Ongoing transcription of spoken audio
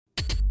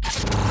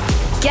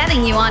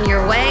Getting you on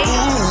your way.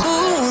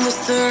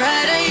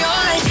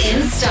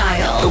 In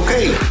style.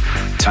 Okay,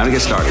 time to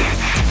get started.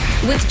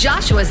 With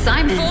Joshua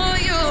Simon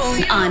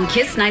on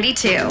Kiss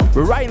 92.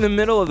 We're right in the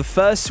middle of the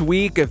first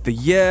week of the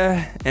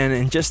year, and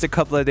in just a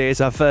couple of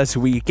days, our first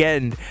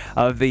weekend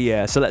of the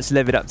year. So let's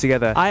live it up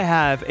together. I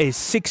have a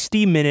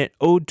 60-minute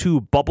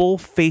O2 bubble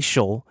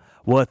facial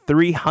worth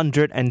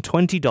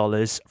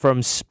 $320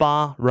 from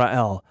Spa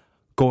Rael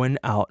going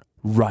out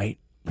right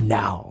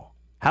now.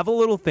 Have a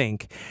little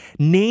think.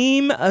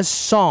 Name a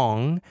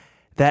song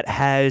that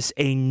has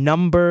a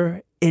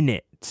number in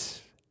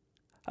it.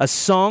 A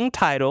song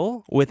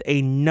title with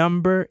a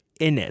number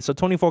in it. So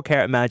 24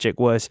 Karat Magic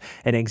was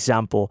an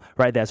example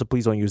right there. So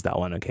please don't use that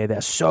one, okay?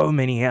 There's so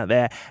many out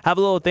there. Have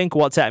a little think.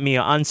 WhatsApp me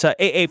your answer.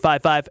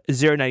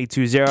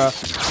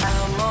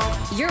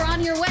 8855-0920. You're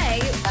on your way.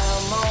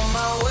 I'm on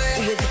my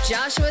way. With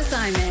Joshua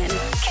Simon.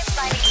 Kiss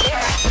 92.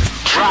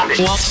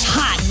 What's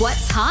hot?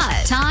 What's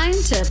hot? Time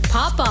to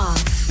pop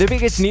off. The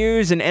biggest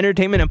news in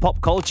entertainment and pop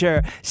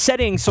culture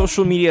setting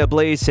social media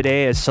ablaze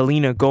today is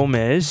Selena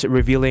Gomez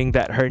revealing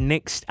that her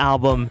next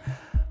album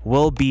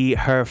will be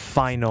her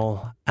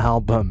final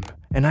album.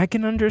 And I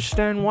can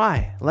understand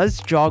why.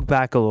 Let's jog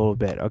back a little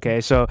bit, okay?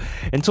 So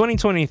in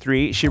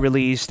 2023, she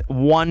released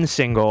one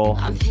single,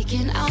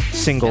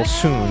 Single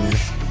Soon.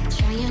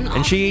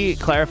 And she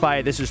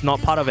clarified this is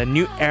not part of a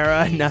new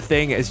era,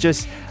 nothing. It's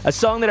just a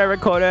song that I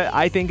recorded.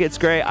 I think it's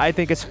great. I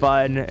think it's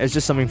fun. It's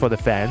just something for the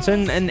fans.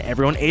 And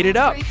everyone ate it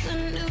up.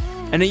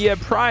 And a year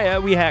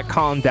prior, we had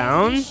Calm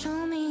Down,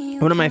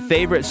 one of my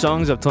favorite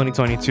songs of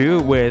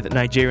 2022 with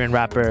Nigerian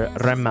rapper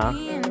Rema.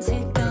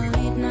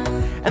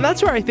 And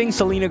that's where I think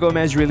Selena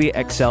Gomez really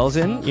excels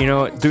in, you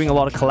know, doing a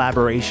lot of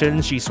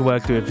collaborations. She's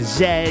worked with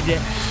Zed,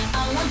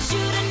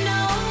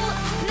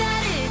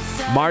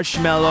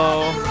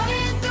 Marshmello.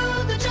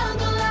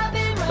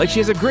 Like, she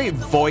has a great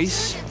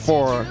voice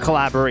for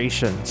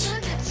collaborations.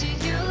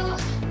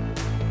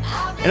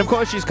 And of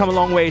course, she's come a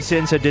long way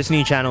since her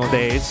Disney Channel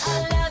days.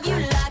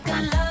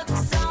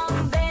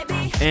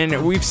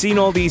 And we've seen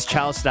all these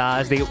child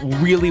stars, they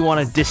really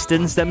want to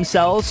distance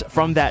themselves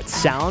from that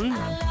sound.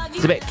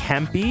 It's a bit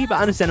campy, but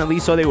understandably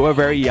so, they were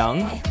very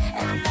young.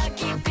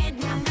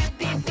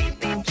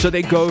 So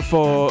they go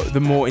for the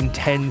more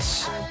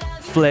intense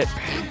flip.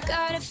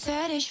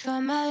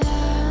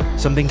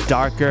 Something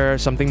darker,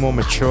 something more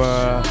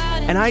mature.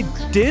 And I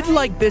did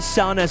like this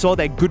sound as well,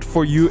 that Good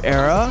For You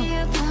era.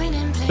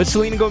 But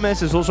Selena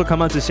Gomez has also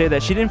come out to say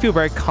that she didn't feel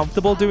very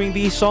comfortable doing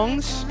these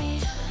songs.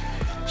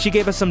 She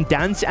gave us some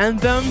dance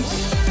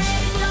anthems,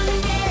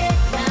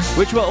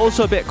 which were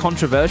also a bit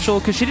controversial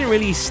because she didn't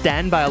really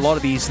stand by a lot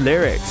of these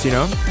lyrics, you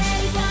know?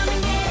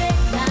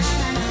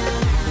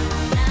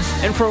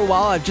 And for a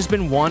while, I've just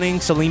been wanting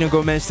Selena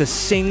Gomez to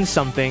sing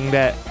something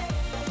that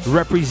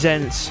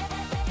represents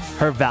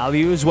her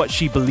values, what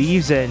she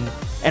believes in,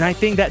 and I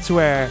think that's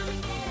where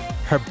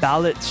her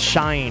ballads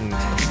shine.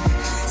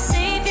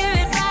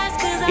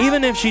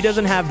 Even if she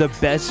doesn't have the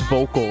best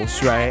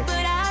vocals, right?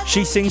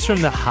 She sings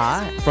from the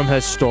heart, from her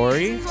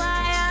story.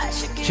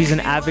 She's an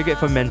advocate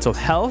for mental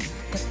health.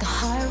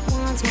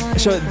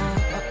 So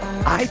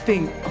I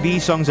think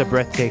these songs are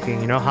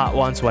breathtaking. You know, Heart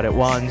Wants What It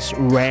Wants.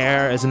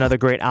 Rare is another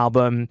great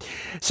album.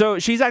 So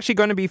she's actually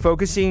going to be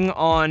focusing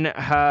on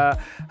her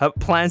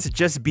plans to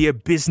just be a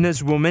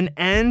businesswoman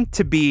and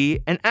to be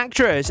an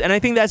actress. And I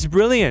think that's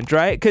brilliant,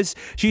 right? Because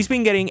she's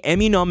been getting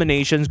Emmy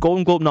nominations,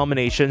 Golden Globe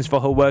nominations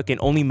for her work in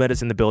Only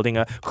Murders in the Building,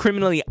 a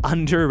criminally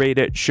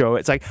underrated show.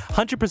 It's like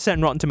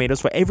 100% Rotten Tomatoes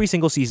for every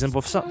single season.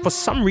 For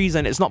some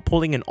reason, it's not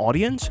pulling an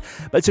audience,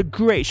 but it's a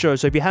great show.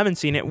 So if you haven't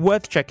seen it,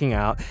 worth checking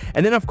out.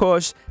 And then, of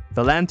course,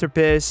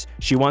 philanthropist.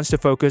 She wants to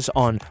focus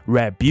on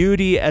Rare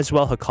Beauty as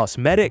well, her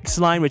cosmetics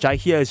line, which I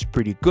hear is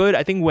pretty good.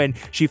 I think when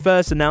she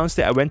first announced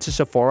it, I went to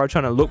Sephora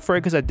trying to look for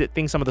it because I did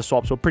think some of the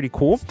swaps were pretty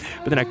cool,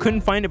 but then I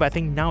couldn't find it. But I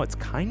think now it's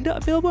kind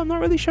of available. I'm not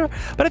really sure,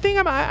 but I think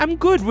I'm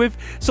good with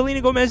Selena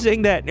Gomez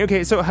saying that.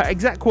 Okay, so her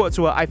exact quotes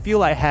were, "I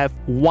feel I have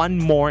one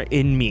more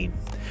in me."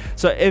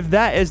 So if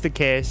that is the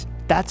case,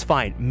 that's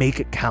fine. Make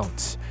it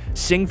count.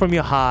 Sing from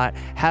your heart.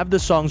 Have the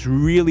songs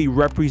really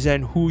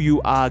represent who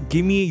you are.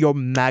 Give me your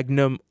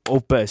magnum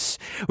opus,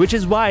 which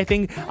is why I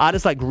think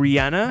artists like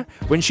Rihanna,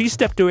 when she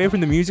stepped away from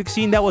the music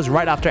scene, that was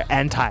right after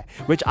Anti,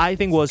 which I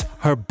think was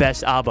her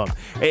best album.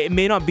 It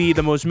may not be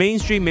the most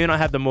mainstream, may not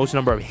have the most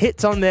number of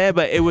hits on there,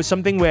 but it was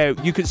something where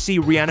you could see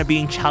Rihanna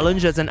being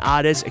challenged as an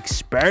artist,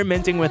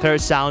 experimenting with her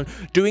sound,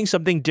 doing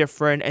something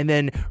different, and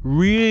then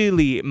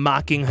really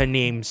marking her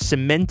name,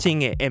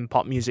 cementing it in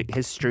pop music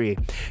history.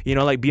 You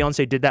know, like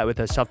Beyonce did that with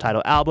her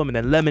self-titled album, and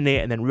then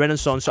Lemonade, and then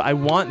Renaissance. So I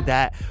want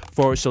that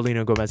for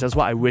Selena Gomez. That's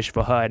what I wish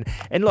for her.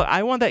 And look,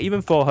 I want that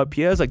even for her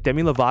peers like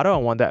Demi Lovato. I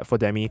want that for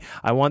Demi.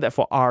 I want that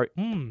for Ari.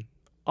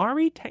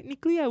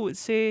 Technically, I would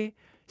say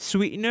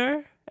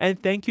Sweetener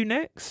and Thank You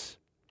Next.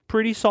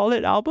 Pretty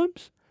solid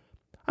albums.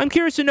 I'm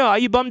curious to know, are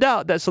you bummed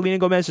out that Selena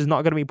Gomez is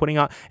not going to be putting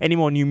out any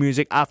more new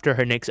music after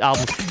her next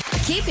album?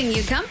 Keeping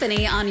you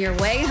company on your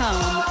way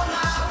home.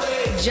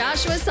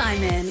 Joshua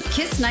Simon,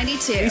 Kiss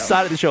 92. We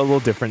started the show a little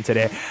different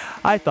today.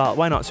 I thought,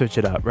 why not switch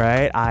it up,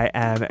 right? I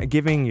am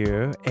giving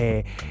you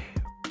a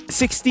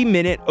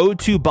 60-minute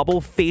O2 bubble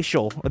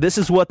facial. This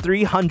is worth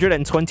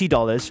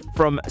 $320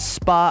 from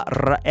Spa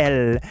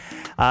Rael.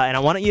 And I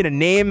want you to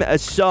name a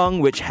song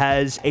which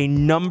has a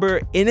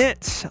number in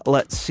it.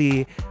 Let's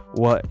see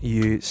what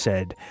you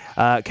said.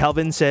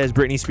 Calvin says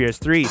Britney Spears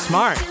 3.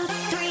 Smart.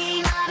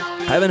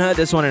 I haven't heard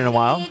this one in a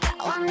while.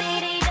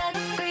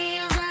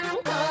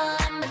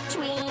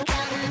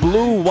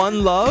 Blue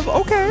One Love.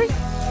 Okay.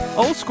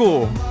 Old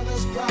school.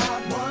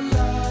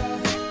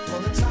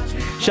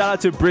 Shout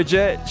out to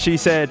Bridget. She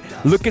said,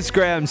 Lucas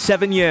Graham,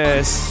 7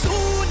 years. Soon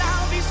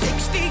I'll be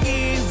 60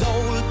 years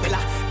old. Will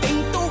I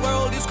think the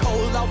world is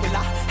cold? Or will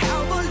I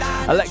have a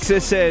lot?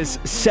 Alexis says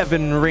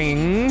 7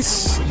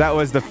 rings. That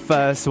was the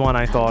first one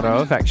I thought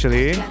of,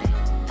 actually.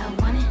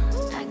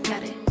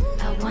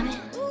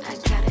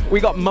 We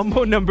got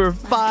Mumbo number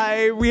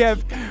 5. We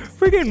have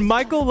freaking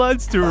Michael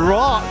Lutz to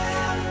Rock.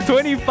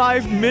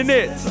 25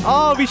 minutes.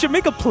 Oh, we should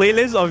make a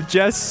playlist of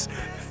just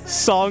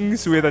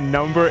songs with a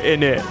number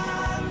in it.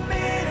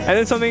 And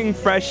then something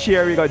fresh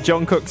here. We got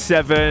Jungkook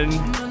 7.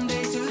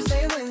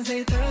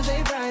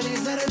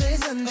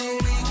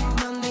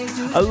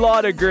 A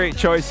lot of great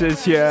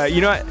choices here.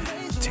 You know what?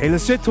 Taylor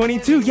Swift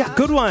 22. Yeah,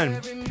 good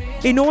one.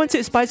 Hey, no one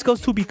said Spice Girls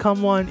 2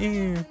 Become One.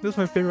 That's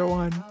my favorite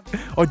one.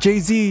 Or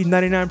Jay-Z,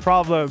 99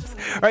 Problems.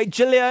 All right,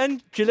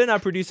 Jillian, our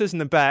producers in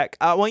the back.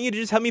 I want you to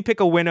just help me pick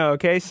a winner,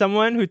 okay?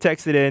 Someone who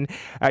texted in,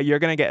 you're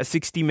going to get a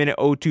 60-minute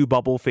O2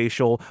 bubble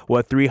facial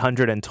worth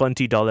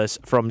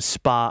 $320 from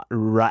Spa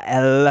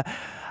Rael.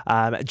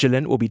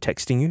 Jillian will be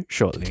texting you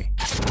shortly.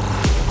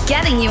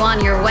 Getting you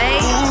on your way.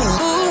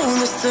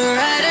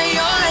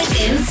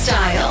 In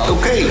style.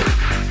 Okay,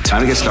 time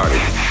to get started.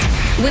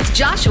 With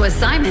Joshua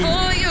Simon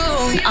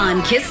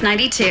on Kiss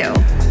 92.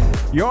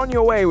 You're on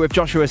your way with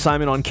Joshua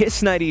Simon on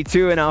Kiss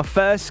 92, and our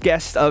first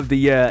guest of the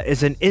year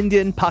is an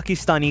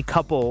Indian-Pakistani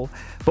couple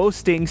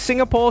boasting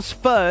Singapore's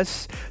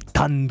first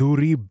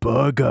tandoori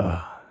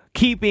burger.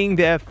 Keeping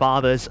their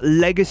father's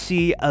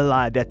legacy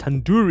alive, their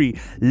tandoori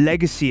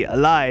legacy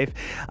alive.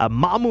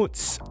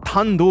 Mahmud's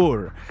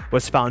Tandoor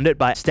was founded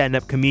by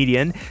stand-up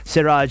comedian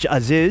Siraj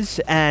Aziz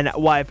and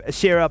wife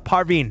Shira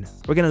Parveen.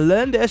 We're going to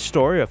learn their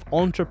story of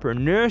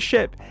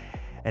entrepreneurship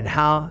and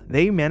how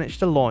they managed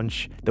to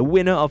launch the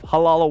winner of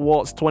Halal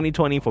Awards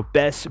 2020 for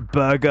Best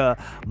Burger,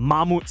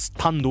 Mahmud's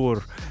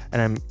Tandoor.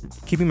 And I'm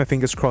keeping my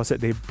fingers crossed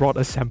that they brought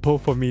a sample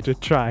for me to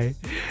try.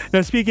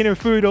 Now, speaking of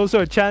food,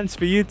 also a chance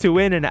for you to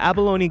win an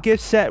abalone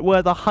gift set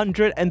worth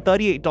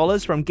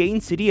 $138 from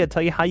Gain City. I'll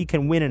tell you how you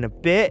can win in a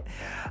bit.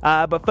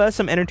 But first,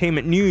 some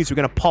entertainment news we're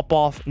going to pop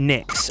off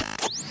next.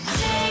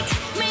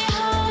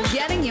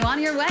 Getting you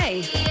on your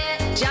way.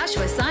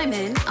 Joshua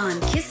Simon on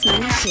Kiss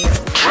 92.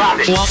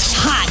 What's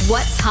hot?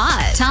 What's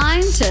hot?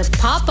 Time to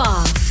pop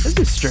off. This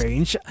is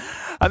strange.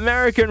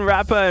 American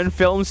rapper and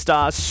film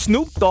star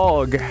Snoop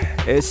Dogg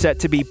is set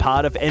to be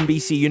part of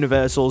NBC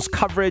Universal's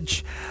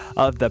coverage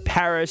of the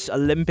Paris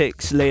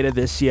Olympics later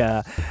this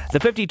year. The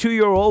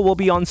 52-year-old will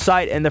be on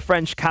site in the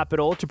French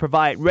capital to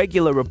provide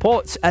regular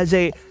reports as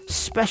a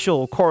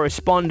special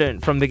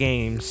correspondent from the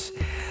Games.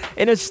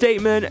 In a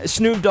statement,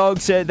 Snoop Dogg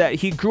said that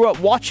he grew up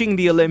watching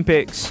the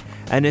Olympics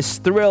and is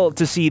thrilled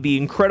to see the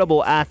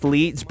incredible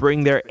athletes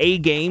bring their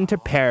A-game to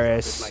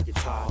Paris.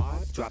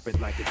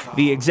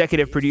 The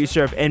executive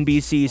producer of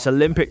NBC's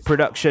Olympic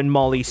production,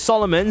 Molly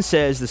Solomon,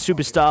 says the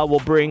superstar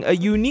will bring a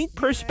unique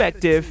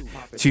perspective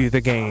to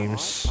the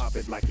Games.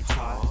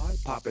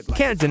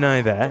 Can't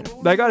deny that.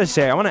 But I gotta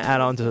say, I want to add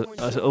on to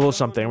a little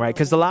something, right?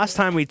 Because the last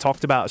time we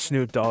talked about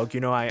Snoop Dogg, you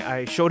know,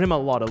 I showed him a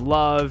lot of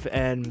love,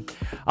 and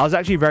I was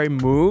actually very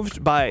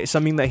moved by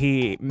something that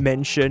he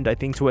mentioned, I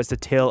think, towards the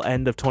tail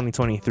end of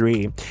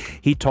 2023.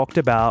 He talked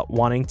about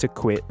wanting to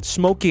quit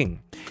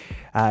smoking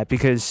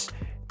because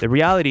the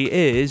reality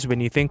is,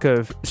 when you think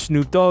of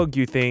Snoop Dogg,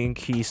 you think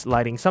he's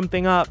lighting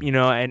something up, you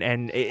know,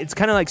 and it's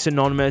kind of like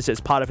synonymous.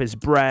 It's part of his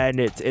brand.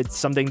 It's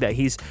something that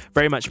he's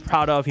very much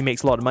proud of. He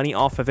makes a lot of money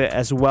off of it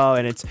as well,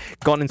 and it's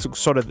gone into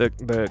sort of the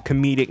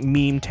comedic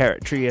meme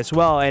territory as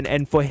well.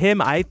 And for him,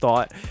 I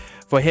thought,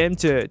 for him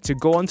to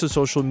go onto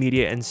social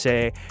media and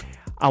say,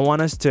 I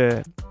want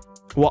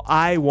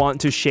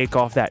to shake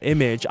off that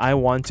image. I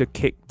want to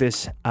kick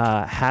this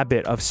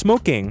habit of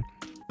smoking.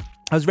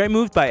 I was very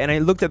moved by it, and I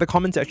looked at the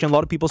comment section. A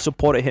lot of people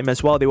supported him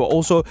as well. They were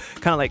also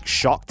kind of like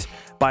shocked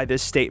by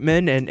this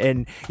statement,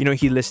 and you know,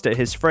 he listed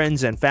his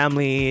friends and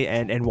family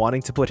and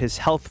wanting to put his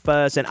health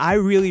first, and I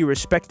really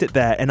respected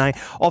that, and I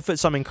offered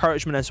some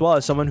encouragement as well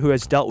as someone who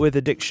has dealt with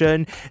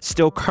addiction,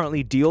 still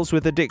currently deals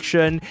with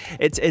addiction.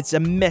 It's a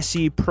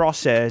messy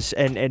process,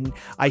 and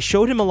I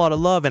showed him a lot of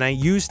love, and I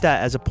used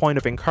that as a point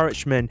of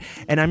encouragement,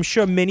 and I'm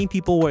sure many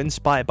people were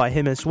inspired by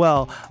him as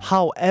well.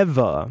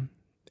 However,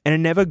 and I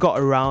never got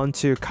around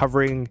to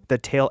covering the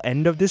tail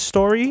end of this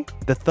story,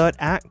 the third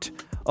act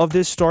of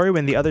this story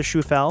when the other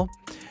shoe fell.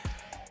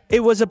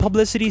 It was a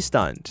publicity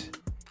stunt.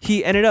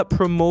 He ended up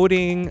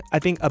promoting, I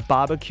think, a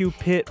barbecue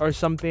pit or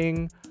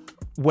something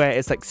where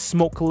it's like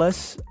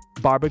smokeless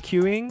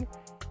barbecuing.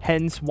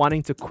 hence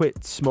wanting to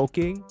quit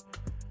smoking.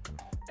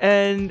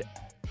 And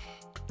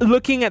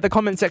looking at the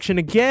comment section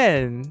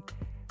again,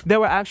 there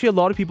were actually a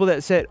lot of people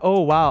that said,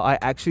 oh wow, I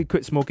actually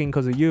quit smoking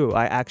because of you.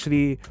 I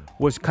actually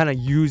was kind of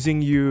using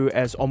you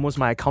as almost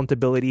my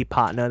accountability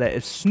partner, that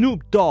if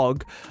Snoop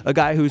Dogg, a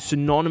guy who's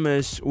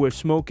synonymous with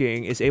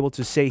smoking, is able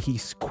to say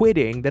he's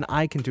quitting, then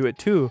I can do it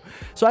too.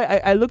 So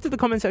I looked at the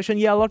comment section.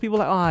 Yeah, a lot of people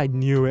were like, oh, I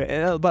knew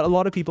it. But a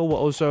lot of people were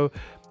also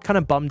kind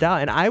of bummed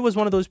out, and I was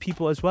one of those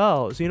people as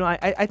well. So,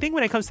 I think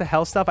when it comes to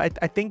health stuff, I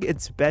think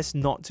it's best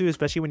not to,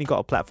 especially when you got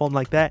a platform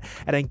like that.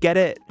 And I get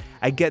it.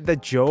 I get the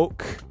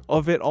joke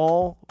of it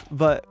all,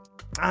 but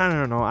I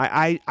don't know.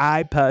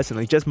 I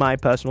personally, just my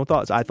personal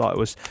thoughts, I thought it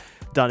was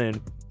done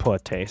in poor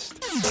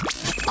taste.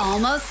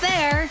 Almost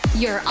there.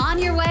 You're on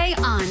your way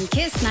on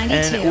Kiss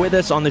 92. And with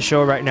us on the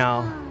show right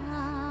now,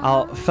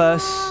 our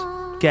first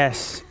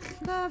guest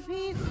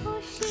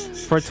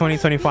for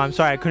 2024. I'm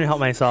sorry, I couldn't help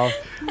myself.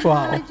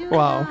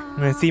 Wow.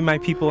 I see my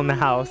people in the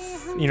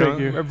house,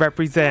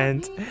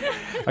 represent.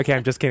 Okay,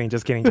 I'm just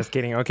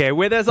kidding. Okay,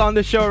 with us on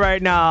the show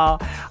right now,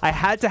 I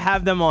had to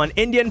have them on.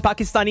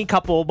 Indian-Pakistani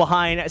couple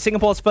behind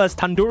Singapore's first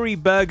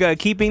tandoori burger,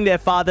 keeping their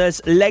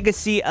father's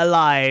legacy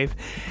alive.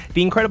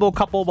 The incredible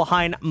couple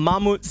behind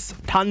Mahmud's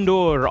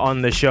Tandoor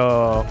on the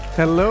show.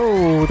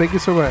 Hello, thank you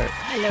so much.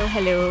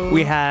 Hello.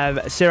 We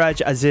have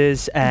Siraj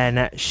Aziz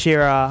and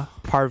Shira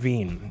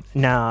Parveen.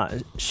 Now,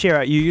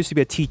 Shira, you used to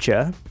be a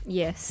teacher.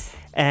 Yes.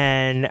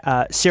 And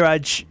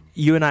Siraj,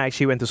 you and I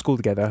actually went to school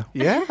together.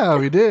 Yeah,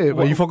 we did.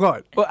 But you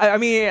forgot. Well, I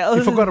mean,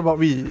 You forgot about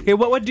me. Okay,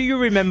 what do you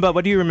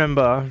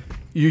remember?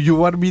 You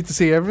want me to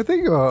say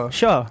everything or?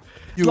 Sure.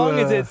 As long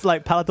as it's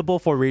like palatable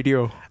for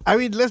radio. I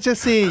mean, let's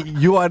just say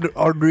you are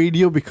on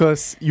radio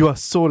because you are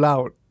so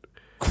loud.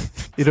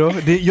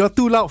 You're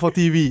too loud for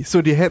TV,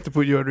 so they had to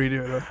put you on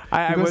radio.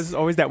 I was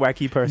always that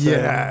wacky person.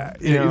 Yeah,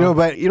 but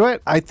you know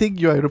what? I think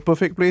you are in the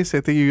perfect place.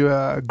 I think you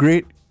are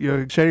great.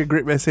 You're sharing a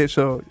great message,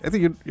 so I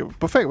think you're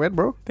perfect, man,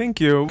 bro.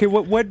 Thank you. Okay,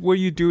 what were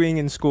you doing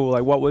in school?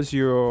 Like, what was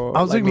your?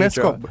 I was doing mass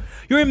comm.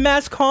 You're in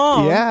mass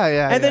comm.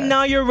 Yeah. And then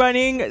now you're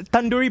running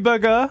Tandoori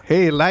Burger.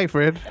 Hey, life,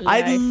 man.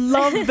 I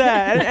love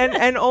that.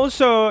 and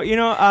also,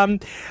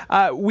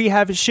 we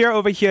have Share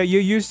over here. You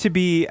used to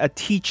be a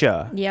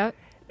teacher. Yep.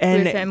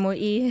 And with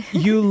MOE.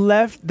 You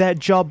left that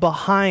job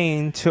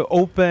behind to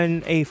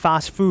open a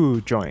fast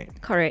food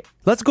joint. Correct.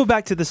 Let's go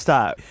back to the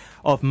start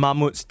of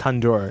Mahmud's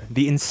Tandoor,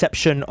 the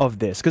inception of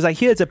this, because I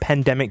hear it's a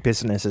pandemic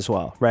business as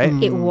well, right?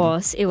 It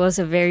was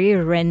a very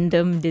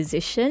random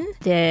decision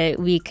that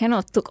we kind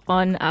of took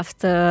on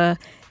after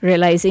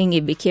realizing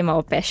it became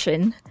our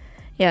passion.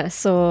 Yeah,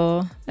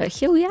 so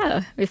here we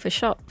are with a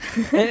shop.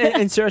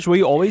 and Serge, were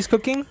you always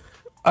cooking?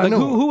 Like,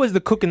 who was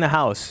the cook in the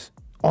house?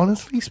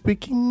 Honestly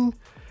speaking,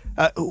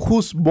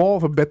 who's more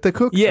of a better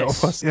cook? Yes.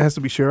 Of course, it has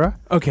to be Shira.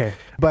 Okay.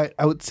 But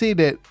I would say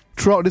that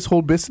throughout this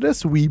whole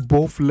business, we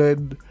both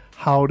learned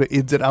how the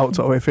ins and outs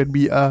of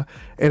F&B are.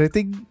 And I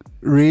think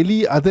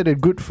really, other than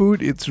good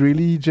food, it's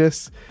really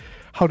just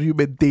how do you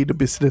maintain the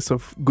business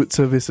of good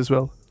service as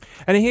well.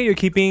 And I hear you're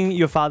keeping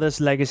your father's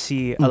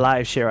legacy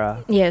alive,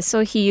 Shira. Yeah, so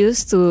he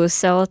used to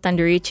sell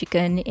tandoori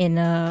chicken in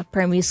a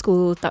primary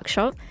school tuck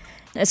shop.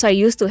 So I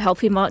used to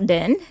help him out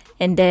then.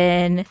 And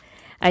then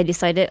I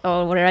decided,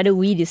 or rather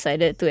we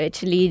decided to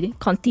actually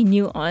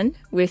continue on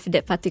with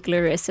that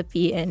particular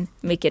recipe and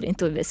make it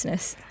into a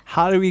business.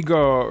 How do we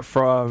go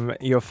from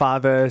your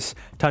father's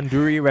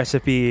tandoori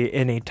recipe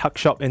in a tuck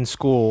shop in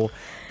school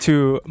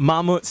to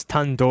Mahmud's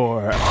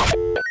Tandoor?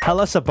 Tell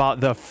us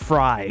about the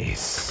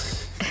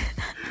fries.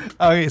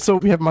 Okay, so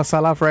we have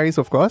masala fries,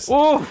 of course.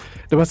 Oh!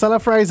 The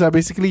masala fries are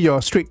basically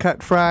your straight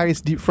cut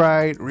fries, deep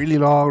fried, really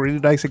long, really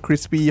nice and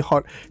crispy,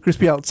 hot,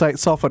 crispy outside,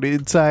 soft on the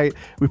inside.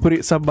 We put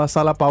it some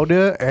masala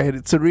powder and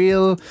it's a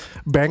real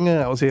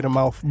banger, I would say, in the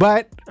mouth.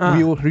 But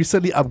we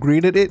recently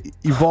upgraded it,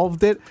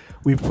 evolved it.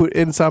 We put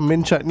in some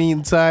mint chutney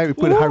inside. We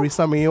put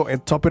harissa mayo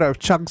and top it out with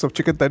chunks of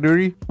chicken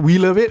tandoori. We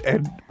love it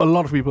and a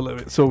lot of people love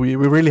it. So we're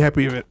really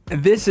happy with it.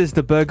 This is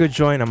the burger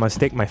joint I must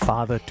take my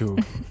father to.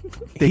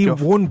 He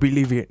won't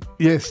believe it.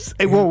 Yes.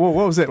 Hey, whoa,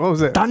 what was that?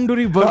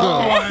 Tandoori burger.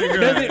 Oh my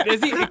God.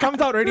 It comes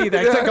out already. The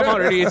accent come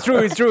out already. It's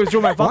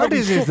true. My father What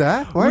is this,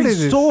 huh? What is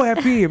this? So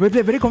happy. But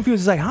they're very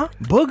confused. It's like, huh?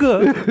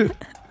 Burger?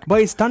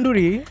 But it's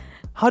tandoori.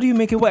 How do you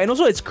make it work? And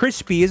also, it's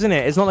crispy, isn't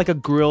it? It's not like a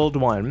grilled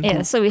one.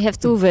 Yeah, so we have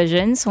two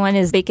versions. One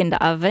is baked in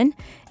the oven,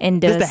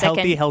 and this is the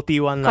second, healthy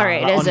one,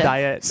 correct, on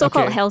diet.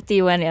 So-called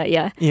healthy one,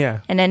 yeah.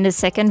 And then the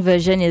second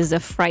version is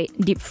the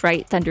deep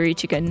fried tandoori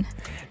chicken.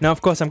 Now,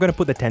 of course, I'm going to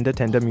put the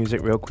tender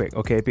music real quick,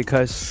 okay?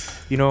 Because,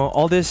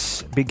 all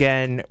this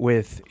began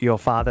with your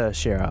father,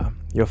 Shira.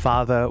 Your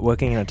father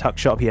working in a tuck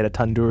shop. He had a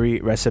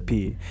tandoori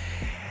recipe.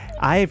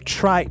 I've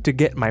tried to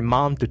get my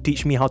mom to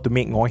teach me how to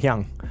make ngoh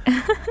hiang.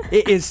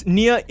 It is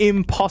near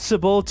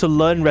impossible to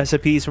learn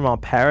recipes from our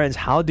parents.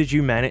 How did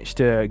you manage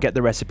to get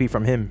the recipe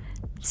from him?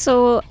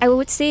 So I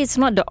would say it's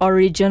not the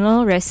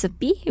original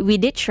recipe. We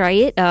did try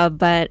it,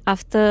 but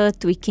after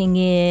tweaking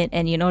it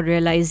and,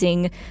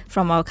 realizing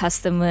from our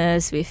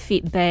customers with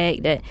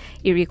feedback that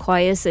it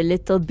requires a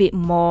little bit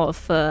more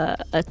of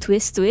a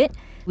twist to it,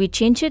 We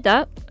changed it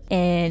up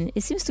and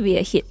it seems to be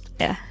a hit.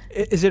 Yeah.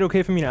 Is it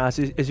okay for me to ask,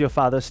 is your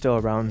father still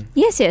around?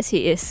 Yes,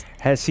 he is.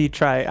 Has he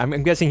tried?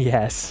 I'm guessing he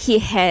has. He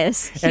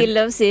has. He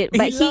loves it.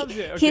 But loves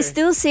it, okay. he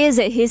still says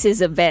that his is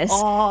the best.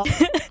 Oh,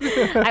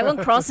 I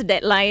won't cross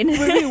that line.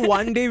 maybe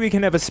one day we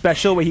can have a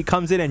special where he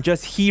comes in and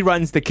just he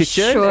runs the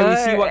kitchen and we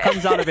see what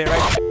comes out of it,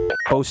 right?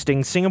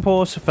 Hosting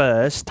Singapore's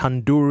first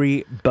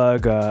tandoori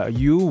burger.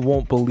 You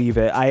won't believe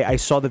it. I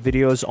saw the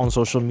videos on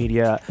social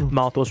media.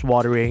 Mouth was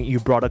watering. You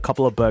brought a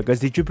couple of burgers.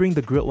 Did you bring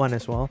the grilled one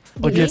as well?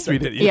 Yes, we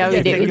did. Yeah,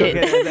 we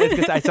did.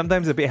 Because I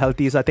sometimes a bit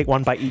healthy, so I take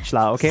one bite each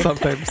lah. Okay.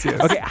 Sometimes,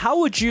 yes. Okay. How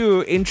would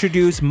you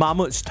introduce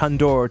Mahmud's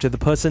Tandoor to the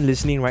person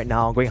listening right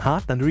now, going, "Huh,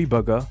 tandoori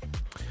burger"?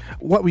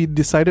 What we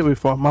decided with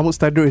for Mahmud's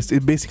Tandoor is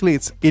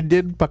it's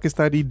Indian,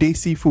 Pakistani,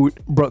 desi food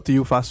brought to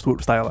you fast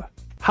food style.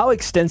 How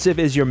extensive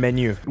is your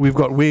menu? We've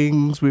got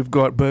wings, we've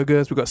got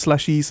burgers, we've got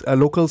slushies,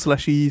 local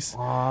slushies.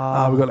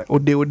 We've got like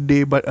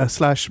onde, but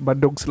slash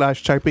bandung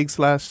slash chai peng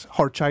slash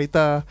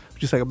horchata,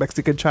 which is like a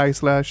Mexican chai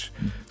slash.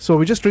 So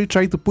we're just really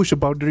trying to push the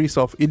boundaries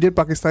of Indian,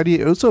 Pakistani,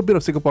 and also a bit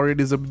of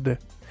Singaporeanism there.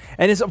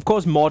 And it's of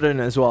course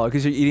modern as well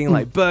because you're eating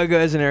like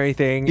burgers and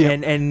everything. Yeah.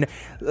 And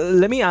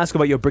let me ask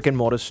about your brick and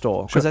mortar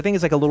store because Sure. I think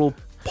it's like a little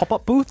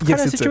pop-up booth kind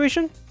of it's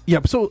situation.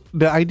 Yep, so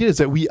the idea is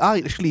that we are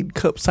actually in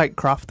Curbside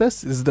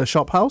Crafters, is the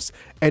shop house,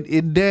 and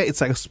in there it's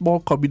like a small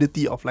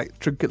community of like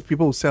trinkets,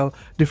 people who sell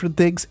different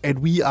things, and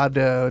we are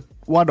the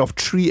one of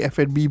 3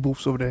 F&B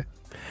booths over there.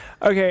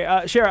 Okay,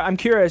 Shara, I'm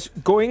curious,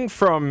 going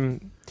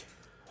from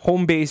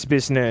home-based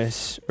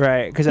business,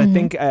 right? Because I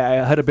think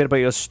I heard a bit about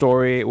your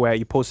story where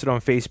you posted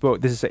on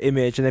Facebook, this is an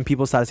image, and then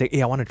people started saying,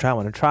 hey, I want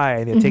to try,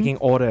 and they're taking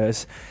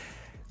orders.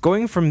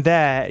 Going from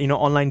there,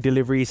 online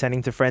delivery,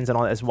 sending to friends and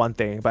all that is one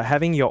thing, but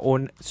having your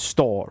own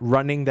store,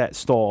 running that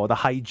store, the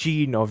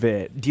hygiene of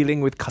it,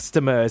 dealing with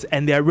customers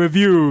and their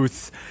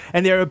reviews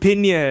and their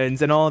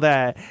opinions and all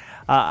that,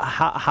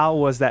 how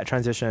was that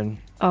transition?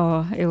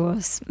 Oh, it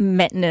was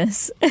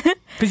madness.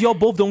 Because y'all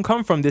both don't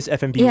come from this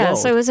F&B Yeah, world.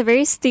 so it was a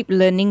very steep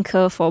learning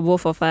curve for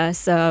both of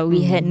us.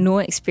 We had no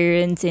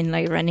experience in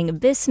like running a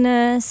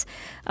business.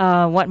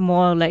 What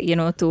more like,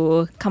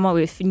 to come up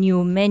with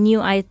new menu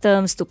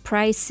items, to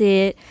price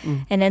it,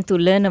 and then to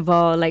learn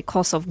about like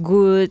cost of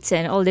goods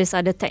and all these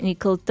other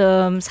technical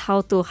terms,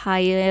 how to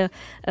hire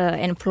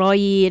an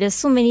employee. There's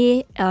so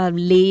many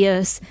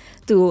layers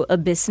to a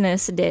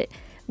business that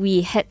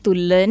we had to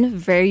learn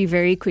very,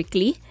 very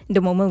quickly the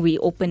moment we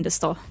opened the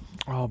store.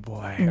 Oh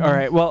boy. All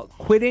right. Well,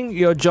 quitting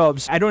your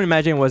jobs, I don't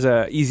imagine was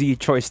a easy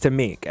choice to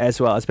make as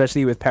well,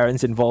 especially with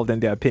parents involved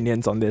and their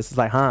opinions on this. It's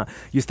like,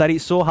 you studied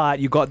so hard,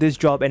 you got this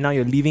job, and now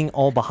you're leaving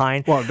all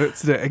behind. Wow,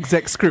 that's the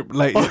exact script.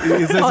 Like,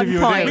 it's as On if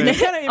you were there, point. right?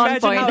 You kind of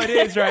imagine how it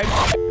is, right?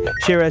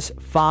 Shira's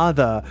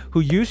father,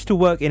 who used to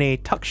work in a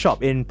tuck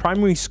shop in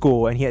primary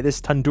school, and he had this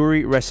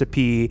tandoori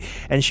recipe.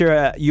 And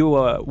Shira, you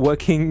were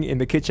working in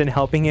the kitchen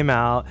helping him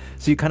out,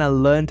 so you kind of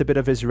learned a bit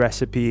of his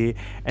recipe,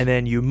 and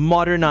then you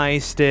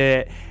modernized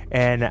it,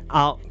 and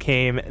out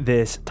came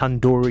this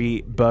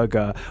tandoori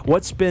burger.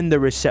 What's been the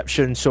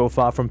reception so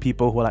far from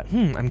people who are like,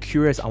 I'm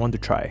curious, I want to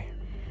try?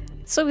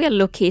 So we are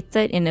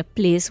located in a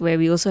place where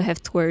we also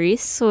have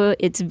tourists. So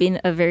it's been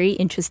a very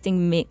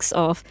interesting mix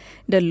of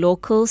the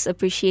locals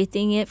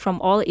appreciating it from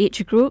all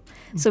age group.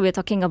 So we're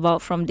talking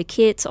about from the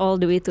kids all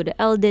the way to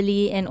the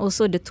elderly, and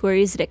also the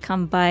tourists that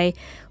come by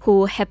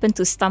who happen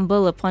to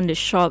stumble upon the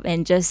shop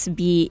and just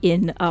be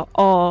in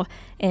awe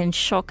and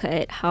shock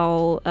at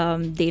how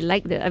they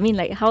like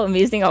how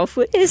amazing our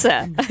food is.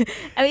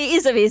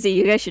 It's amazing.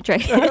 You guys should try.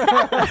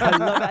 I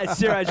love that.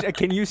 Siraj,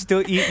 can you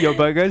still eat your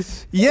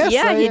burgers? Yes,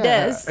 Yeah, he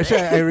does.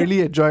 Actually, I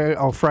really enjoy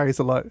our fries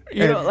a lot.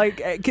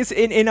 Because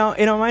in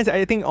our minds,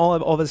 I think all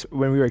of us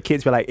when we were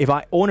kids were like, if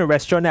I own a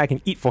restaurant, then I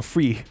can eat for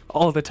free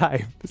all the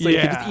time. So you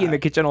can just eat in the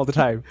kitchen all the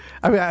time.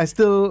 I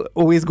still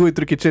always go into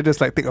the kitchen, just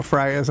like take a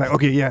fry. It's like,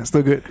 okay, yeah,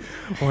 still good.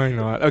 Why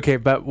not? Okay,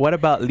 but what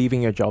about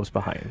leaving your jobs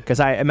behind? Because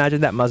I imagine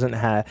that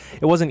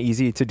it wasn't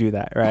easy to do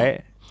that,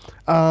 right?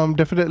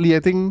 Definitely. I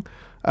think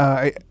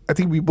I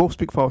think we both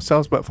speak for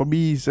ourselves, but for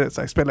me,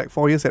 I spent like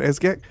 4 years at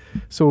SGAG,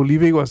 so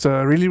leaving was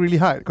really, really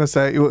hard because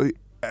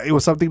it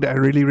was something that I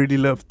really, really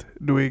loved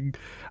doing.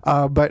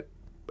 But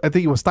I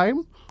think it was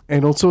time,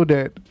 and also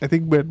that I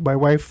think when my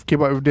wife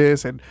came out with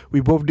this and we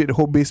both did a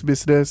home-based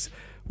business,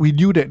 we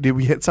knew that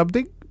we had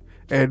something,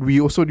 and we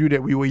also knew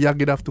that we were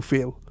young enough to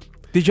fail.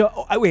 Did you?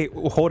 Wait,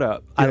 hold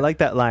up. Yeah. I like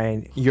that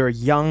line. You're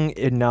young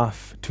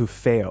enough to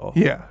fail.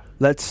 Yeah.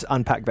 Let's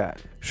unpack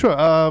that. Sure.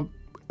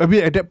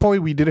 At that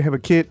point, we didn't have a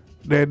kid.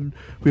 Then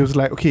we was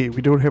like, okay,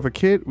 we don't have a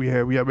kid. We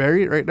are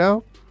married right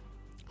now.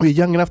 We're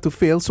young enough to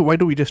fail, so why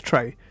don't we just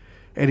try?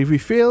 And if we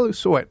fail,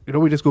 so what?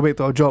 We just go back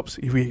to our jobs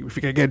if we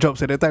can get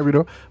jobs at that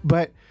time,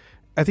 But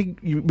I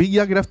think being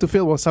young enough to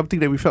fail was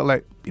something that we felt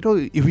like,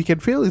 if we can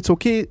fail, it's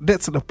okay.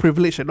 That's a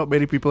privilege that not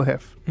many people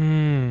have.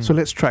 So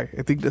let's try.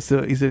 I think that's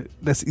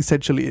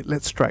essentially it.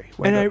 Let's try.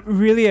 Why And not? I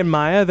really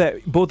admire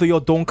that both of you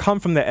don't come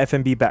from the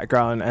F&B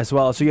background as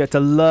well. So you had to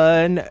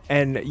learn,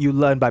 and you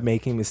learn by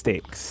making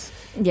mistakes.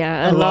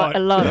 Yeah, a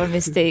lot of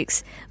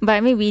mistakes. But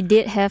I mean, we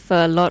did have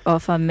a lot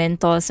of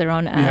mentors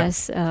around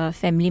us,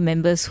 family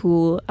members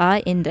who are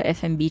in the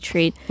F&B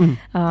trade,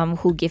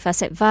 who give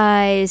us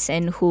advice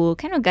and who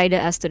kind of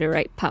guided us to the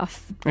right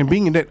path. And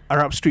being in that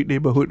Arab Street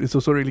neighborhood is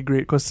also really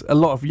great because a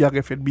lot of young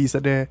F&Bs are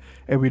there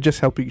and we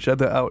just helping each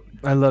other out.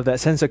 I love that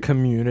sense of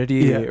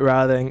community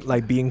rather than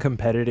like being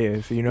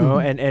competitive, you know,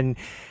 and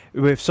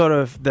with sort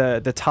of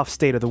the tough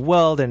state of the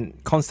world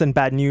and constant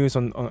bad news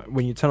on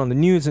when you turn on the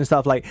news and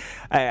stuff, like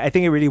I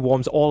think it really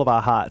warms all of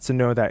our hearts to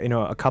know that, you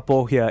know, a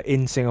couple here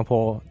in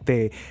Singapore,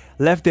 they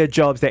left their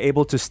jobs, they're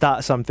able to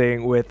start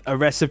something with a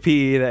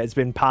recipe that's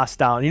been passed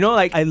down. You know,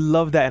 like I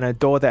love that and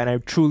adore that, and I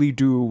truly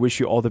do wish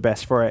you all the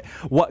best for it.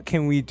 What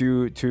can we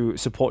do to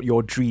support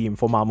your dream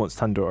for Mahmud's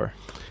Tandoor?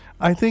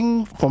 I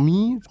think for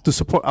me, to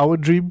support our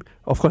dream,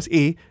 of course,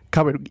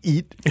 come and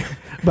eat.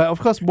 But of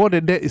course, more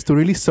than that is to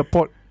really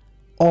support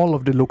all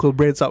of the local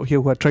brands out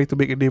here who are trying to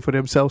make a name for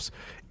themselves.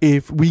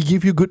 If we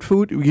give you good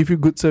food, we give you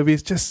good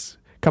service, just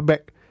come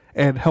back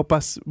and help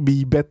us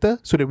be better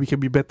so that we can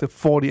be better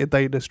for the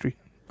entire industry.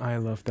 I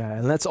love that.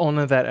 And let's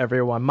honor that,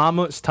 everyone.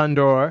 Mahmud's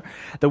Tandoor,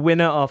 the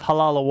winner of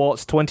Halal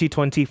Awards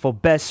 2020 for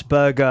Best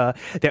Burger.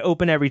 They're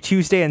open every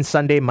Tuesday and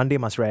Sunday. Monday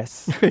must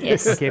rest.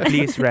 Yes. Okay,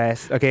 please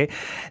rest. Okay.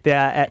 They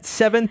are at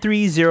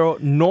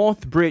 730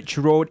 North Bridge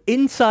Road,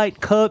 inside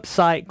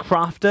Curbside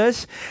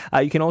Crafters.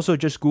 You can also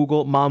just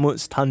Google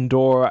Mahmud's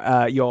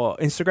Tandoor. Your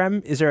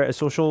Instagram, is there a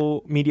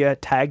social media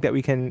tag that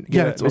we can give?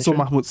 Yeah, it's also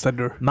Mahmud's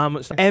Tandoor.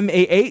 Mahmud's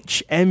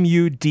MAHMUDS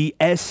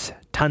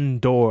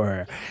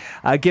Tandoor.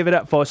 Give it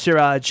up for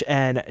Siraj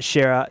and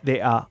Shira.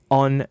 They are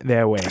on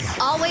their way.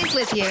 Always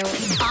with you.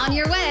 On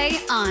your way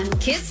on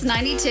Kiss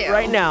 92.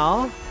 Right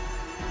now,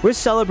 we're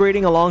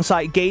celebrating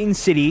alongside Gain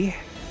City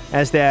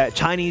as their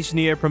Chinese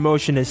New Year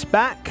promotion is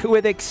back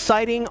with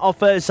exciting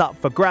offers up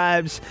for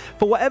grabs.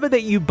 For whatever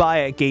that you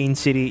buy at Gain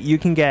City, you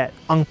can get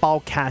Ang Pao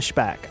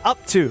cashback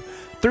up to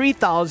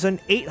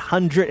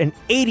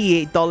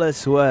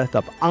 $3,888 worth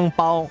of Ang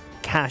Pao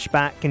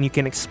cashback, and you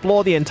can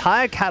explore the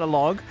entire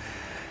catalog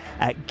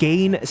at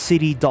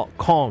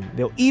gaincity.com.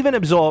 They'll even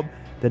absorb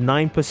the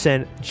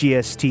 9%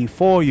 GST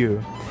for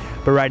you.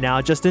 But right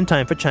now, just in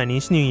time for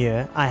Chinese New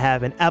Year, I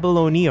have an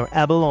abalone or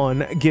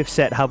abalone gift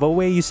set, however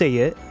way you say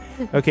it.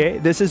 Okay,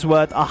 this is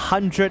worth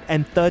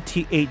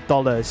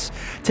 $138.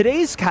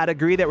 Today's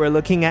category that we're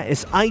looking at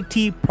is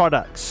IT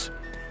products.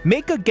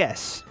 Make a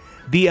guess.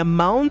 The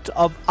amount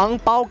of Ang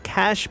Pao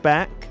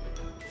cashback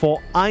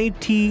for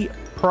IT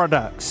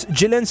products.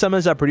 Jillian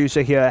Summers, our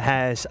producer here,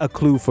 has a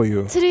clue for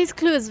you. Today's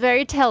clue is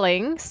very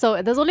telling.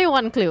 So there's only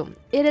one clue.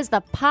 It is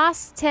the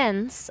past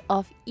tense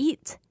of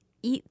eat,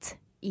 eat,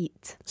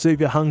 eat. So if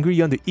you're hungry,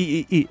 you want to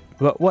eat.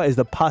 But what is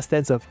the past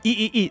tense of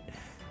eat?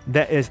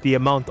 That is the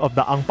amount of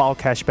the Ang Pao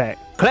cashback.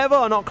 Clever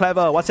or not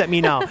clever? WhatsApp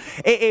me now.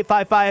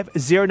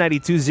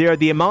 8855-0920.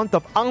 The amount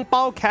of Ang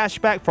Pao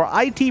cashback for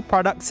IT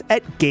products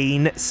at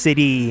Gain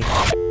City.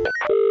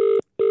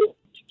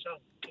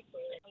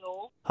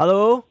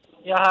 Hello?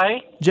 Yeah,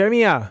 hi.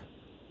 Jeremy,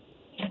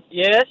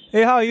 Yes,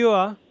 Hey, how are you?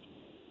 I'm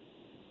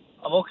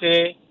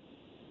okay.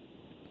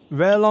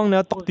 Very long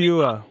never talk to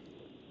you.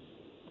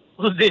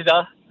 Who's this?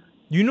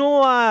 You know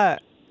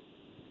what?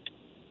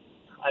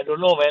 I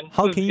don't know, man.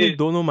 How Who's can this? you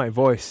don't know my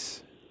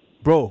voice?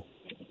 Bro.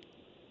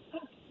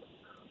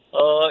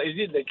 Is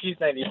it the Kiss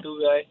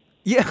 92 guy?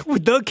 Yeah,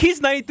 the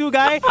Kiss 92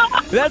 guy.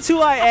 That's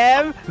who I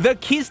am. The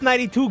Kiss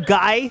 92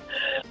 guy.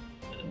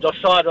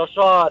 Joshua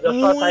Simon.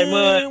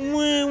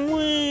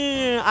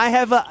 I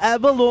have an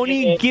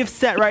abalone gift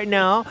set right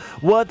now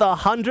worth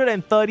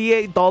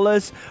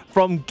 $138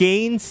 from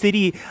Gain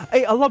City.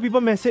 Hey, a lot of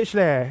people message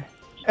leh.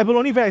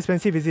 Abalone very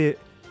expensive, is it?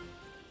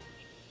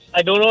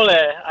 I don't know,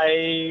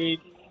 I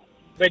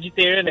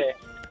vegetarian.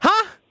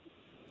 Huh?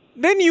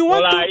 Then you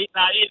want to... Eat.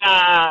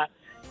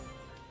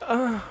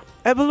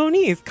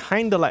 Abalone is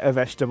kind of like a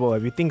vegetable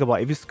if you think about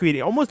it. If you squeeze it,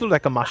 it almost looks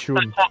like a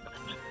mushroom.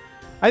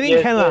 I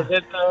think can lah.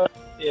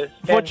 Yes.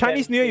 For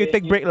Chinese New Year, you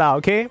take break lah,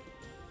 okay?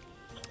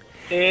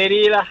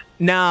 Steady lah.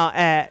 Now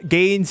at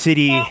Gain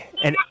City,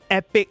 an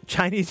epic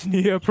Chinese New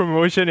Year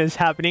promotion is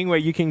happening where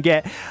you can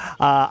get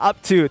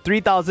up to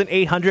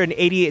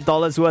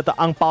 $3,888 worth of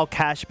Ang Pao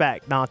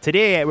cashback. Now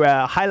today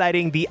we're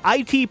highlighting the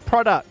IT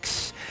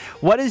products.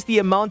 What is the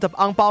amount of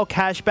Ang Pao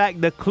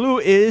cashback? The clue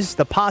is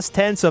the past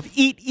tense of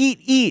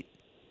eat.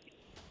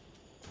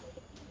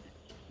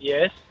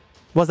 Yes.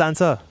 What's the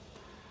answer?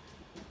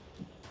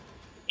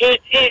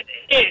 Eat.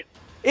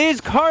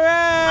 Is correct!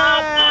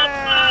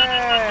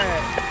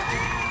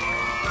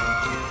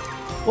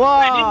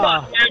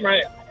 Wow! Scam,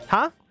 right?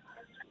 Huh?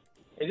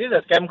 Is this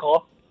a scam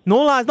call?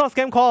 No lah, it's not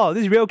scam call.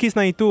 This is real Kiss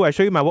 92. I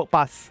show you my work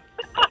pass.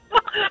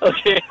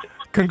 Okay.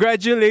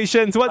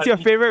 Congratulations. What's your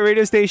favorite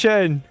radio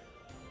station?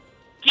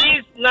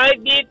 Kiss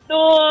 92!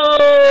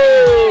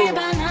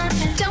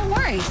 Don't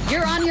worry,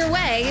 you're on your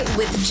way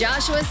with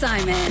Joshua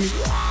Simon.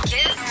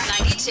 Kiss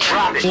 92.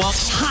 Hot.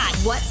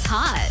 What's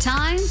hot?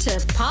 Time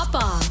to pop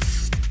off.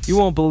 You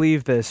won't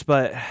believe this,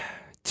 but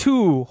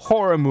 2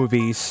 horror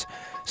movies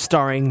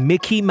starring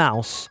Mickey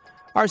Mouse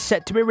are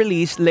set to be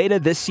released later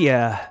this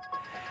year.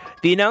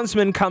 The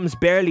announcement comes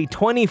barely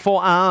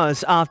 24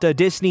 hours after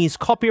Disney's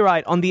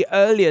copyright on the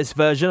earliest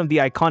version of the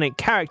iconic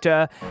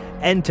character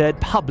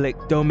entered public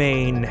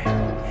domain.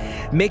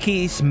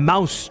 Mickey's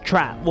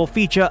Mousetrap will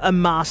feature a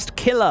masked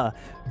killer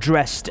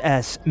dressed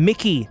as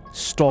Mickey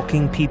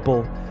stalking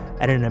people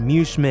at an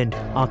amusement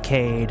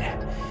arcade.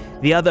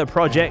 The other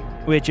project,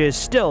 which is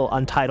still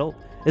untitled,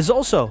 is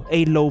also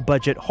a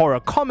low-budget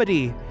horror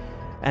comedy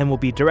and will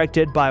be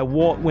directed by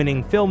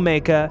award-winning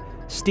filmmaker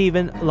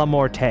Stephen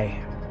Lamorte.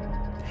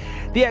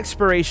 The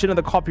expiration of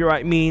the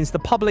copyright means the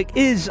public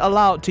is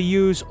allowed to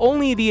use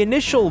only the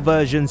initial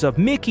versions of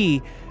Mickey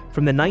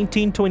from the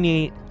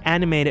 1928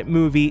 animated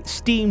movie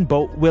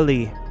Steamboat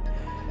Willie.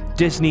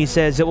 Disney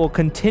says it will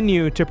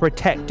continue to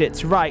protect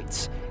its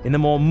rights in the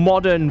more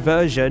modern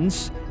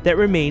versions that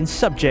remain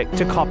subject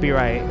to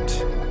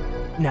copyright.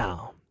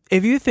 Now,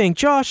 if you think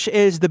Josh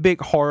is the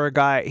big horror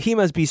guy, he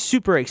must be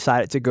super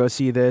excited to go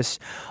see this.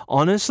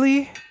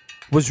 Honestly,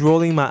 was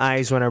rolling my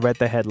eyes when I read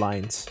the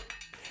headlines.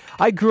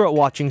 I grew up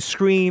watching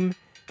Scream,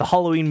 the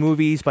Halloween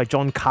movies by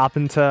John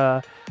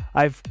Carpenter.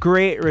 I have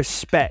great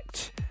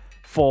respect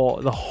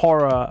for the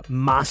horror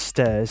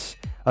masters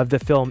of the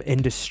film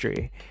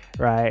industry,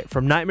 right?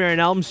 From Nightmare on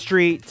Elm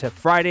Street to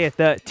Friday the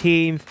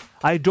 13th.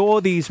 I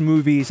adore these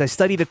movies. I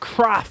study the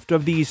craft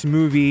of these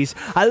movies.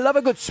 I love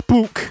a good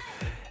spook.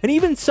 And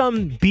even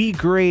some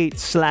B-grade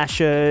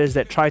slashers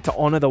that try to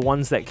honor the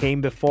ones that came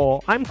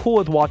before. I'm cool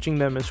with watching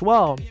them as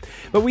well.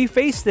 But we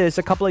faced this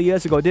a couple of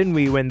years ago, didn't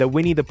we? When the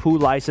Winnie the Pooh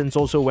license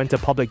also went to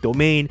public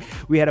domain.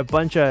 We had a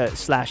bunch of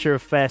slasher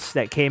fests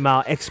that came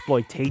out,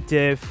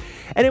 exploitative.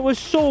 And it was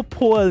so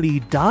poorly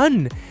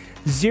done.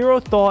 Zero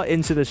thought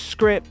into the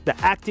script. The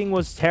acting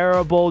was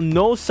terrible.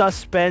 No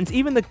suspense.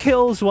 Even the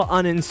kills were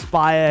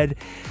uninspired.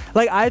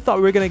 Like, I thought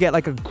we were gonna get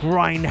like a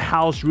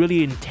grindhouse,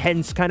 really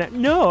intense kind of.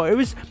 No, it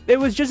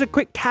was just a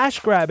quick cash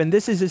grab, and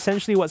this is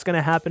essentially what's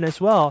gonna happen as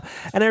well.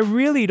 And I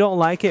really don't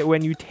like it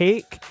when you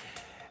take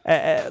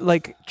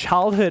like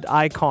childhood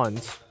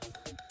icons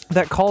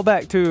that call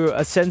back to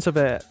a sense of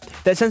that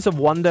sense of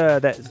wonder,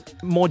 that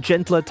more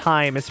gentler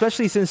time,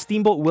 especially since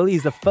Steamboat Willie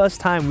is the first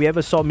time we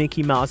ever saw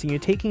Mickey Mouse, and you're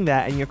taking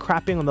that and you're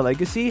crapping on the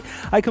legacy.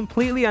 I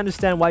completely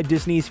understand why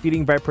Disney is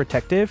feeling very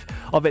protective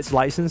of its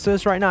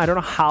licenses right now. I don't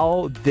know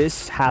how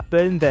this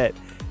happened, that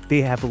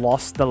they have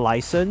lost the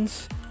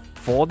license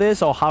for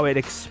this, or how it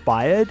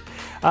expired,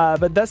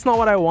 but that's not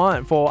what I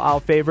want for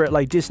our favorite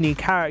like Disney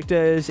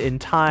characters in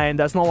time.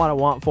 That's not what I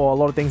want for a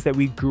lot of things that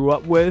we grew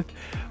up with,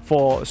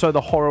 for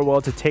the horror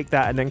world to take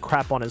that and then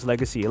crap on its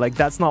legacy. Like,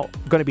 that's not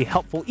going to be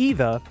helpful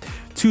either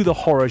to the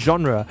horror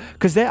genre,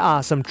 because there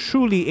are some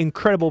truly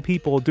incredible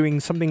people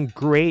doing something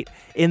great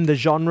in the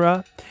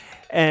genre.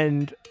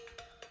 And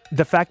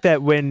the fact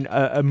that when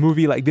a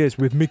movie like this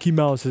with Mickey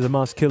Mouse as a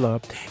masked killer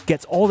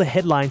gets all the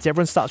headlines,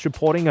 everyone starts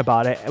reporting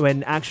about it,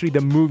 when actually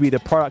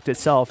the product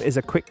itself is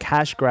a quick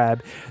cash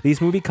grab.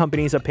 These movie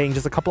companies are paying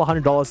just a couple of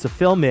 $100s to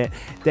film it,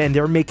 then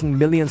they're making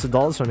millions of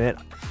dollars from it.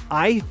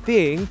 I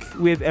think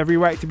we have every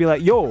right to be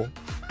like, yo,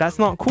 that's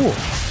not cool.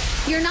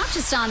 You're not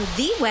just on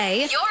the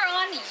way, you're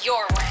on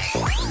your way.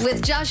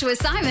 With Joshua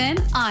Simon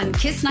on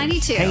Kiss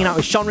 92. Hanging out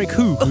with Sean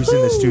Koo, who's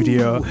in the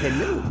studio.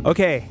 Hello.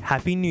 Okay,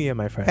 Happy New Year,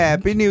 my friend.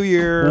 Happy New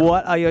Year.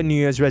 What are your New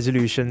Year's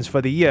resolutions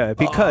for the year?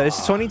 Because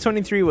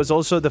 2023 was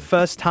also the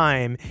first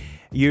time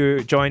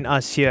you joined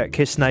us here at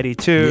Kiss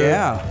 92.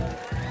 Yeah.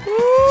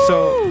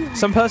 So,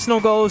 some personal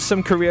goals,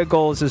 some career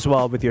goals as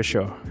well with your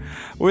show.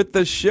 With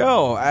the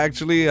show,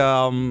 actually,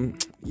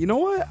 you know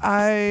what?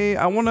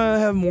 I want to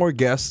have more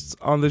guests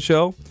on the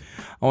show.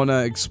 I want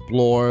to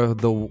explore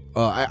the.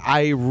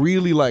 I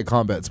really like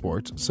combat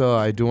sports, so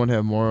I do want to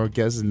have more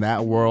guests in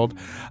that world.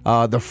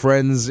 The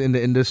friends in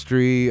the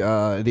industry,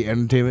 the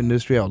entertainment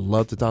industry, I would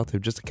love to talk to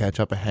them just to catch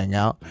up and hang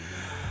out.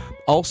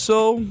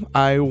 Also,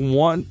 I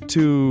want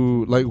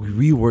to, like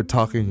we were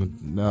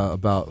talking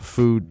about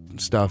food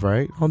stuff,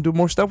 right? I want to do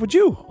more stuff with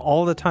you.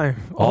 All the time.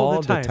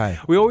 All the time.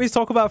 We always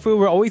talk about food.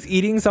 We're always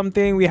eating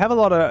something. We have a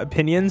lot of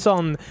opinions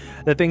on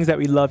the things that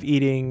we love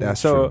eating.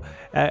 That's true.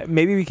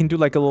 Maybe we can do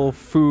like a little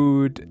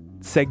food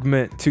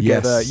segment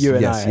together, you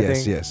and I. I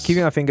think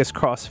keeping our fingers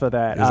crossed for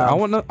that. I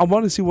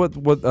want to see what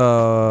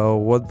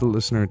the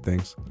listener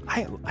thinks.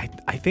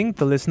 I think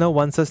the listener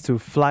wants us to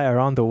fly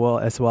around the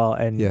world as well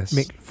and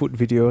make food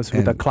videos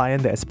with a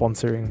client that is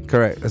sponsoring.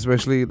 Correct,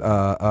 especially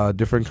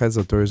different kinds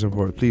of tourism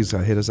board. Please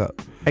hit us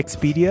up.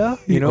 Expedia,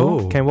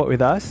 can work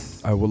with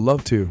us. I would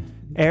love to.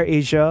 Air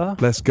Asia.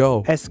 Let's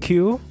go.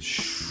 SQ.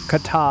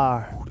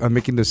 Qatar. I'm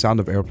making the sound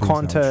of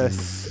airplanes.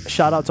 Qantas.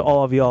 Shout out to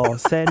all of y'all.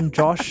 Send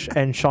Josh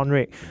and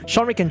Seanric.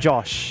 Seanric and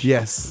Josh.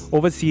 Yes.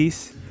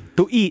 Overseas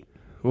to eat.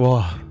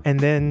 Wow. And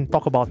then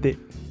talk about it.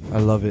 I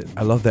love it.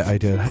 I love that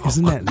idea.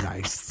 Isn't that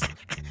nice?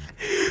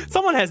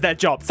 Someone has that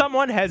job.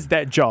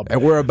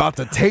 And we're about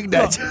to take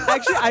that job.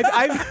 Actually,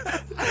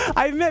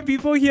 I've met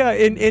people here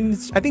in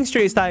I think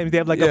Straits Times. They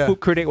have like a food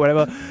critic,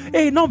 whatever.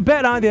 Hey, not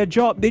bad, their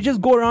job. They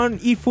just go around,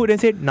 eat food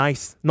and say,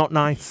 nice, not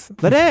nice.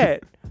 Like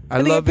that. I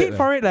love it. Paid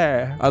for it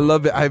there. I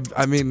love it. I've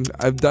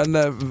done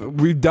that.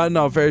 We've done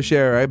our fair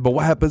share, right? But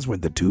what happens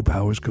when the two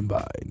powers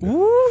combine?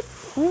 Ooh.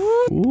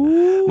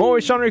 More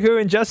with Sean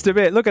Riku in just a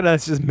bit. Look at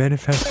us just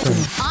manifesting.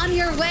 On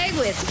your way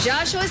with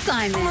Joshua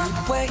Simon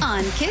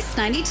on Kiss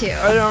 92.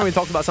 Earlier on, we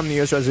talked about some New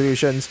Year's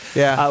resolutions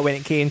when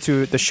it came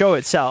to the show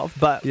itself.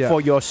 But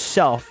for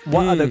yourself,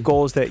 what are the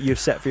goals that you've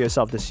set for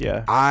yourself this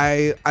year?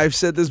 I've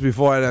said this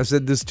before, and I've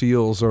said this to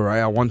you also, right?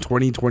 I want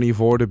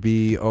 2024 to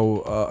be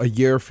a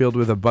year filled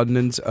with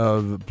abundance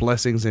of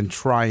blessings and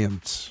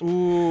triumphs.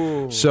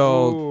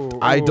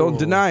 I don't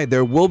deny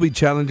there will be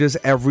challenges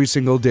every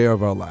single day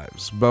of our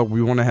lives, but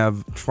we want to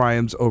have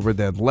triumphs over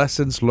them,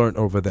 lessons learned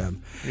over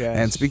them. Yes.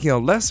 And speaking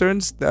of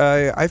lessons,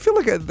 I feel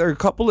like there are a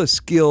couple of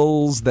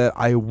skills that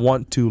I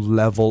want to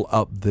level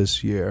up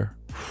this year.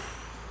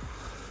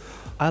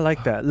 I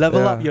like that.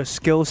 Level up your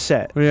skill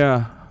set.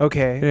 Yeah.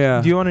 Okay.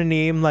 Yeah. Do you want to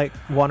name like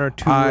one or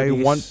two? I of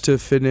these? want to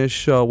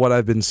finish what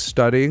I've been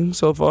studying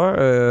so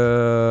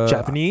far.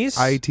 Japanese?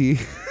 IT.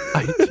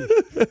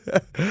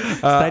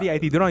 Study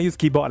IT. Do not use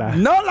keyboard.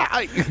 No,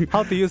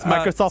 how to use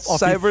Microsoft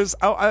Office?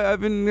 I've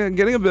been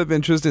getting a bit of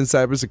interest in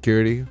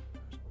cybersecurity.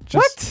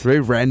 What?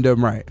 Very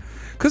random, right?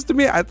 Because to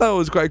me, I thought it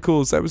was quite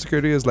cool.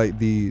 Cybersecurity is like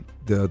the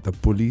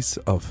police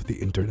of the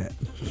internet.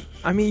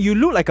 I mean, you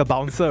look like a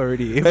bouncer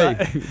already.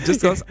 Hey,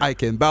 just because I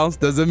can bounce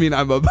doesn't mean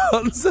I'm a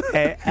bouncer.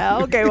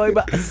 Okay, well,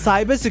 but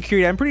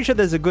cybersecurity, I'm pretty sure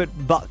there's a good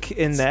buck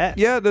in that.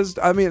 Yeah,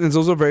 it's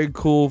also very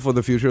cool for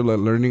the future, like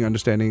learning,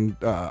 understanding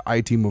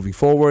IT moving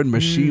forward,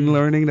 machine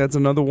learning, that's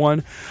another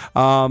one.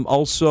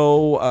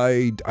 Also,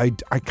 I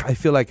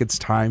feel like it's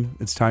time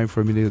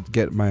for me to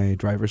get my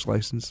driver's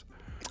license.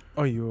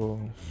 Oh,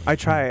 I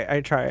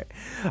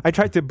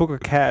tried to book a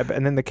cab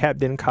and then the cab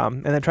didn't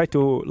come, and I tried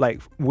to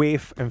like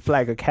wave and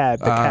flag a cab.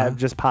 The cab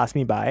just passed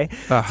me by.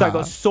 So I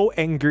got so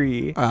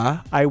angry.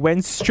 I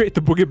went straight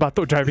to Bukit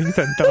Batok Driving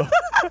Centre.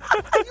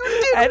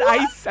 And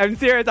I'm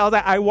serious. I was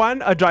like, I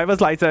want a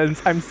driver's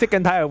license. I'm sick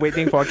and tired of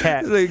waiting for a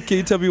cab. Like, can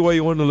you tell me why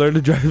you want to learn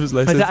the driver's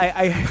license?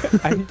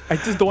 I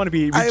just don't want to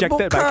be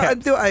rejected by cabs.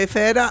 Until I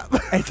fed up.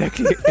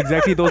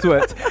 Exactly those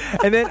words.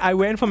 And then I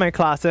went for my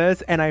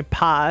classes and I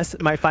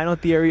passed my final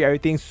theory,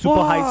 everything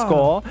super high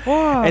score.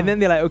 And then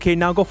they're like, okay,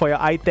 now go for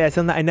your eye test.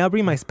 And I'm like, I now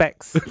bring my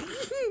specs.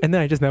 And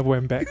then I just never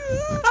went back.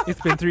 It's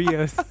been 3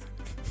 years.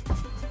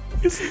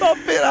 Stop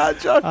it,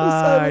 John.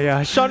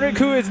 Yeah. Sean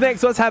Riku is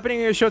next. What's happening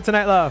in your show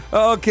tonight, love?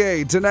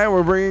 Okay, tonight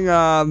we're bringing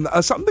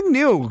something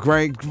new,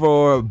 right,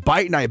 for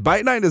Bite Night.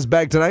 Bite Night is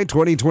back tonight,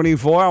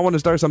 2024. I want to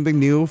start something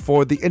new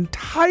for the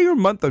entire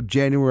month of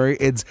January.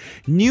 It's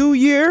New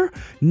Year,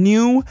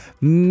 New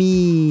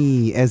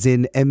Me, as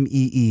in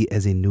MEE,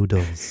 as in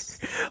noodles.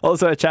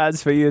 Also a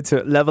chance for you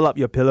to level up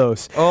your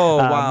pillows. Oh,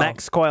 wow.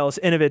 Max Coil's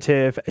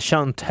innovative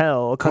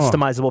Chantel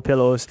customizable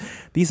pillows.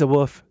 These are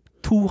worth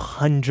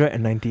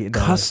 $298.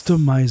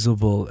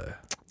 Customizable.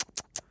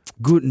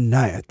 Good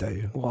night, I tell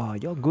you. Wow,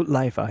 your good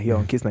life here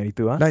on Kiss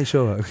 92. Nice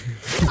show.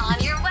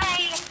 On your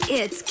way,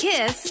 it's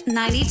Kiss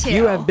 92.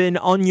 You have been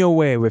on your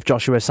way with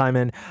Joshua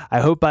Simon.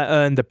 I hope I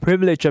earned the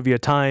privilege of your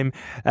time.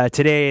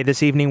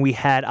 This evening, we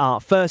had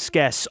our first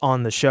guest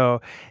on the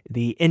show,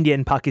 the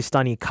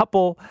Indian-Pakistani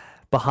couple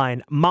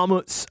behind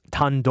Mahmud's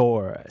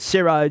Tandoor,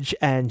 Siraj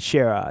and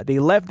Shira. They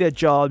left their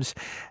jobs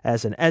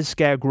as an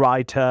esgag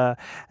writer,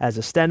 as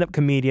a stand-up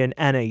comedian,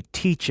 and a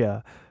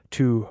teacher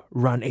to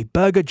run a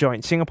burger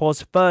joint,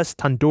 Singapore's first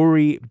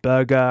tandoori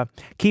burger,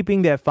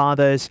 keeping their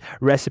father's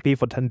recipe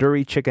for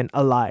tandoori chicken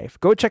alive.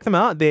 Go check them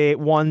out. They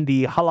won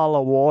the Halal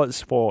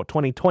Awards for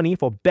 2020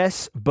 for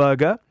Best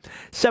Burger,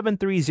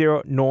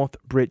 730 North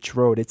Bridge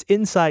Road. It's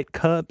inside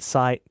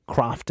Curbside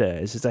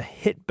Crafters. It's a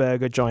hit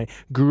burger joint.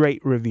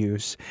 Great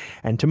reviews.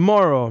 And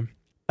tomorrow,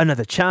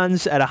 another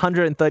chance at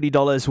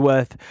 $130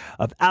 worth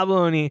of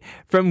abalone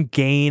from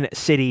Gain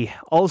City.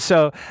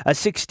 Also, a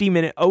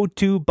 60-minute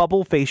O2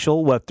 bubble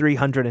facial worth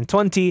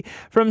 $320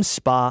 from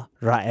Spa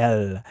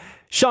Rael.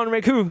 Sean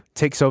Riku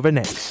takes over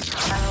next.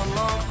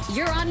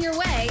 You're on your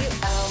way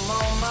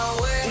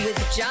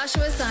with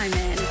Joshua Simon.